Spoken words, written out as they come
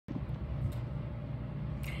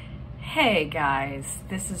Hey guys,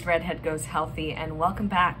 this is Redhead Goes Healthy and welcome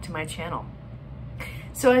back to my channel.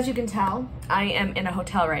 So as you can tell, I am in a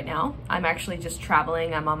hotel right now. I'm actually just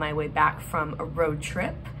traveling. I'm on my way back from a road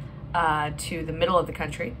trip to the middle of the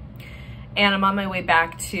country. And I'm on my way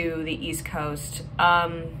back to the East Coast.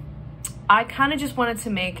 I kind of just wanted to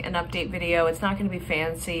make an update video. It's not going to be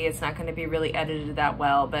fancy. It's not going to be really edited that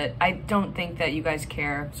well, but I don't think that you guys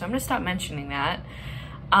care. So I'm going to stop mentioning that.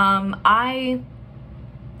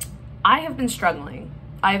 I have been struggling.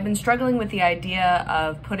 I've been struggling with the idea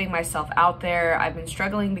of putting myself out there. I've been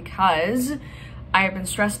struggling because I have been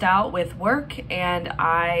stressed out with work and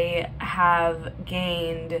I have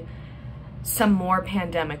gained some more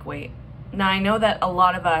pandemic weight. Now, I know that a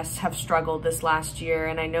lot of us have struggled this last year,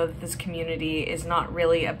 and I know that this community is not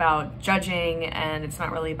really about judging and it's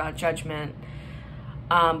not really about judgment,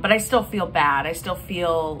 but I still feel bad. I still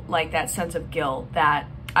feel like that sense of guilt that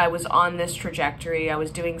I was on this trajectory, I was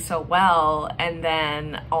doing so well, and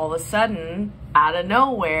then all of a sudden, out of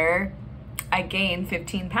nowhere, I gained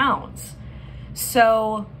 15 pounds.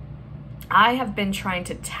 So I have been trying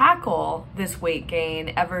to tackle this weight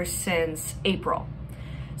gain ever since April.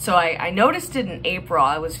 So I noticed it in April.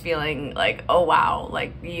 I was feeling like, oh wow,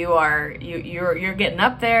 like you're getting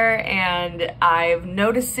up there, and I'm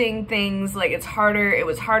noticing things like it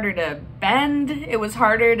was harder to bend, it was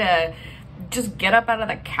harder to just get up out of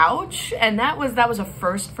the couch, and that was a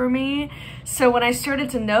first for me. So when I started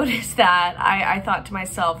to notice that, I thought to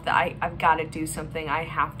myself that I've got to do something. I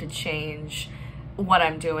have to change what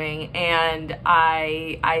I'm doing, and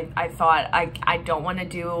I thought I don't want to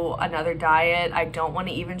do another diet. I don't want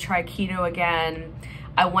to even try keto again.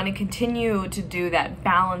 I want to continue to do that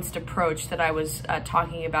balanced approach that I was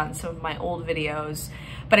talking about in some of my old videos.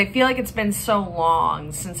 But I feel like it's been so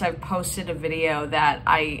long since I've posted a video that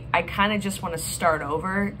I kind of just want to start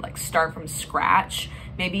over, like start from scratch.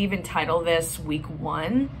 Maybe even title this week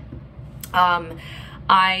 1. I'm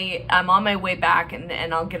on my way back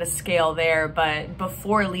and I'll get a scale there, but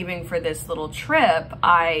before leaving for this little trip,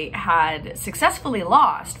 I had successfully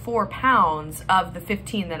lost 4 pounds of the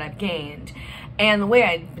 15 that I've gained. And the way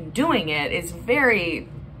I've been doing it is very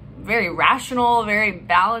rational, very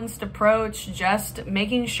balanced approach, just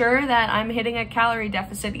making sure that I'm hitting a calorie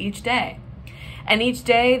deficit each day. And each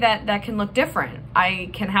day that can look different. I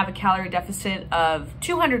can have a calorie deficit of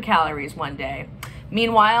 200 calories one day.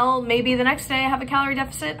 Meanwhile, maybe the next day I have a calorie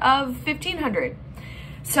deficit of 1,500.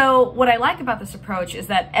 So what I like about this approach is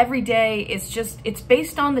that every day it's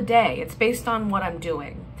based on the day. It's based on what I'm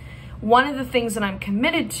doing. One of the things that I'm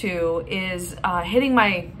committed to is hitting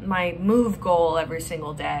my move goal every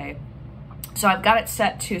single day. So I've got it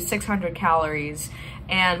set to 600 calories,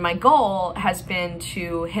 and my goal has been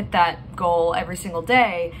to hit that goal every single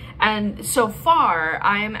day. And so far,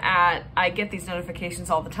 I get these notifications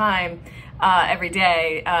all the time, every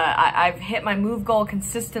day. I've hit my move goal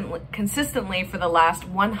consistently for the last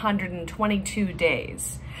 122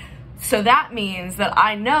 days. So that means that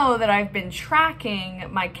I know that I've been tracking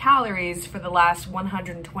my calories for the last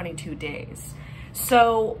 122 days.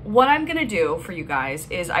 So what I'm gonna do for you guys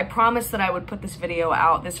is I promised that I would put this video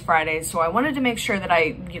out this Friday, so I wanted to make sure that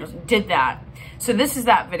I did that. So this is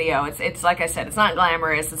that video. It's like I said, it's not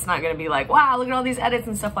glamorous. It's not gonna be like, wow, look at all these edits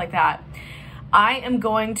and stuff like that. I am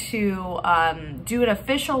going to do an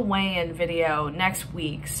official weigh-in video next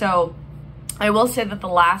week. So I will say that the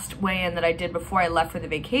last weigh-in that I did before I left for the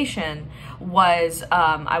vacation was,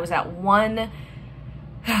 I was at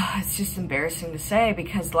it's just embarrassing to say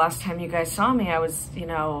because the last time you guys saw me, I was,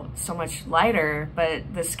 so much lighter,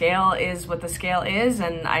 but the scale is what the scale is,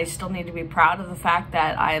 and I still need to be proud of the fact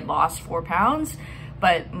that I had lost 4 pounds,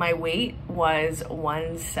 but my weight was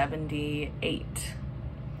 178.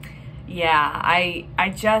 Yeah,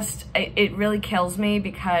 it really kills me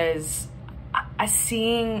because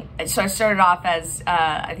so I started off as,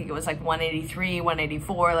 I think it was like 183,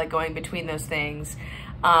 184, like going between those things.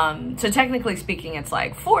 So technically speaking, it's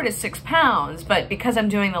like 4 to 6 pounds, but because I'm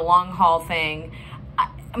doing the long haul thing,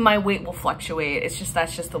 my weight will fluctuate.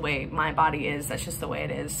 That's just the way my body is. That's just the way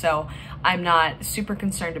it is. So I'm not super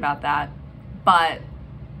concerned about that, but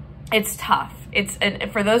it's tough.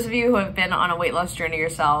 And for those of you who have been on a weight loss journey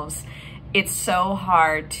yourselves, it's so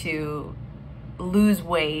hard to lose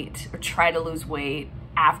weight or try to lose weight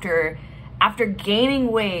after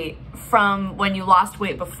gaining weight from when you lost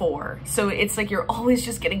weight before. So it's like you're always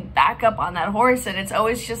just getting back up on that horse, and it's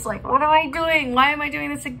always just like, what am I doing? Why am I doing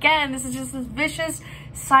this again? This is just this vicious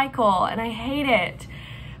cycle, and I hate it.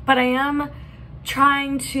 But I am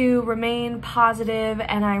trying to remain positive,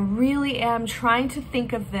 and I really am trying to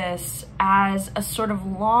think of this as a sort of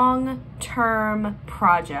long-term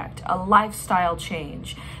project, a lifestyle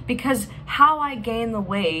change, because how I gained the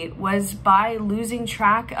weight was by losing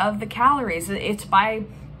track of the calories. It's by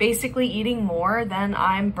basically eating more than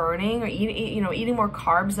I'm burning, or eating more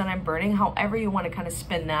carbs than I'm burning, however you want to kind of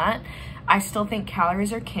spin that. I still think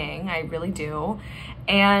calories are king, I really do.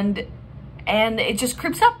 And it just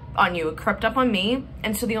creeps up on you. It crept up on me.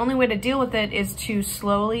 And so the only way to deal with it is to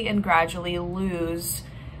slowly and gradually lose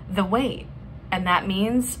the weight. And that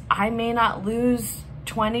means I may not lose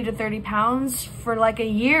 20 to 30 pounds for like a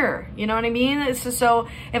year. You know what I mean? So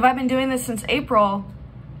if I've been doing this since April,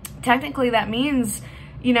 technically that means,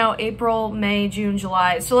 you know, April, May, June,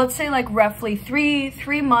 July. So let's say like roughly three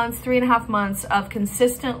months, 3.5 months of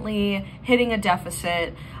consistently hitting a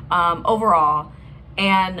deficit overall.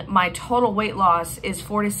 And my total weight loss is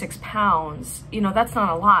 46 pounds. You know, that's not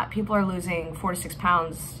a lot. People are losing 46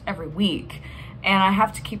 pounds every week. And I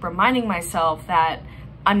have to keep reminding myself that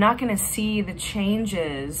I'm not gonna see the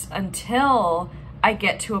changes until I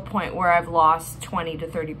get to a point where I've lost 20 to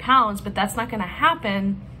 30 pounds, but that's not gonna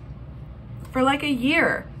happen for like a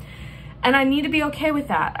year. And I need to be okay with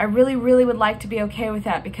that. I really, really would like to be okay with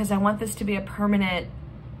that, because I want this to be a permanent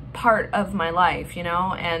part of my life, you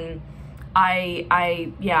know? And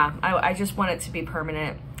I just want it to be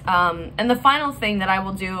permanent. And the final thing that I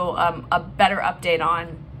will do a better update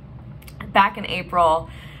on, back in April,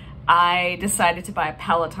 I decided to buy a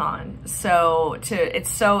Peloton.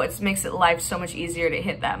 It makes life so much easier to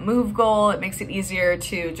hit that move goal. It makes it easier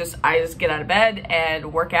to I just get out of bed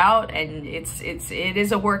and work out, and it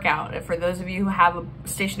is a workout. For those of you who have a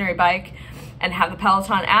stationary bike and have the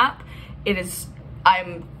Peloton app,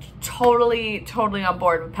 I'm totally on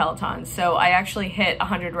board with Peloton. So I actually hit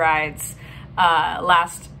 100 rides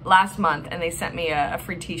last month, and they sent me a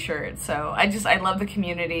free t-shirt. So I love the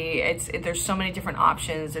community. There's so many different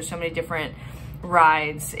options. There's so many different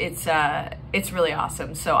rides. It's really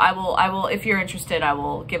awesome. So I will, if you're interested, I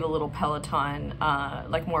will give a little Peloton,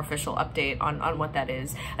 like more official update on what that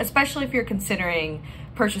is, especially if you're considering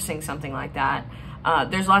purchasing something like that.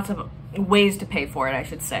 There's lots of ways to pay for it, I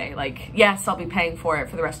should say. Like, yes, I'll be paying for it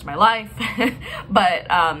for the rest of my life, but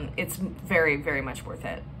it's very, very much worth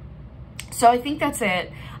it. So I think that's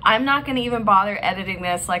it. I'm not gonna even bother editing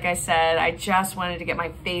this. Like I said, I just wanted to get my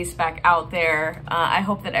face back out there. I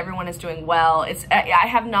hope that everyone is doing well.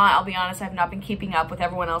 I'll be honest, I have not been keeping up with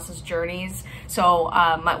everyone else's journeys. So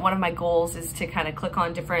one of my goals is to kind of click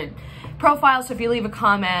on different profiles. So if you leave a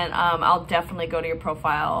comment, I'll definitely go to your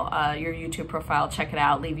profile, your YouTube profile, check it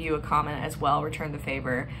out, leave you a comment as well, return the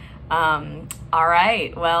favor. All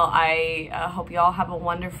right, well, I hope you all have a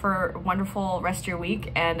wonderful rest of your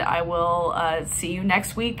week, and I will see you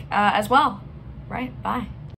next week as well. Right, bye.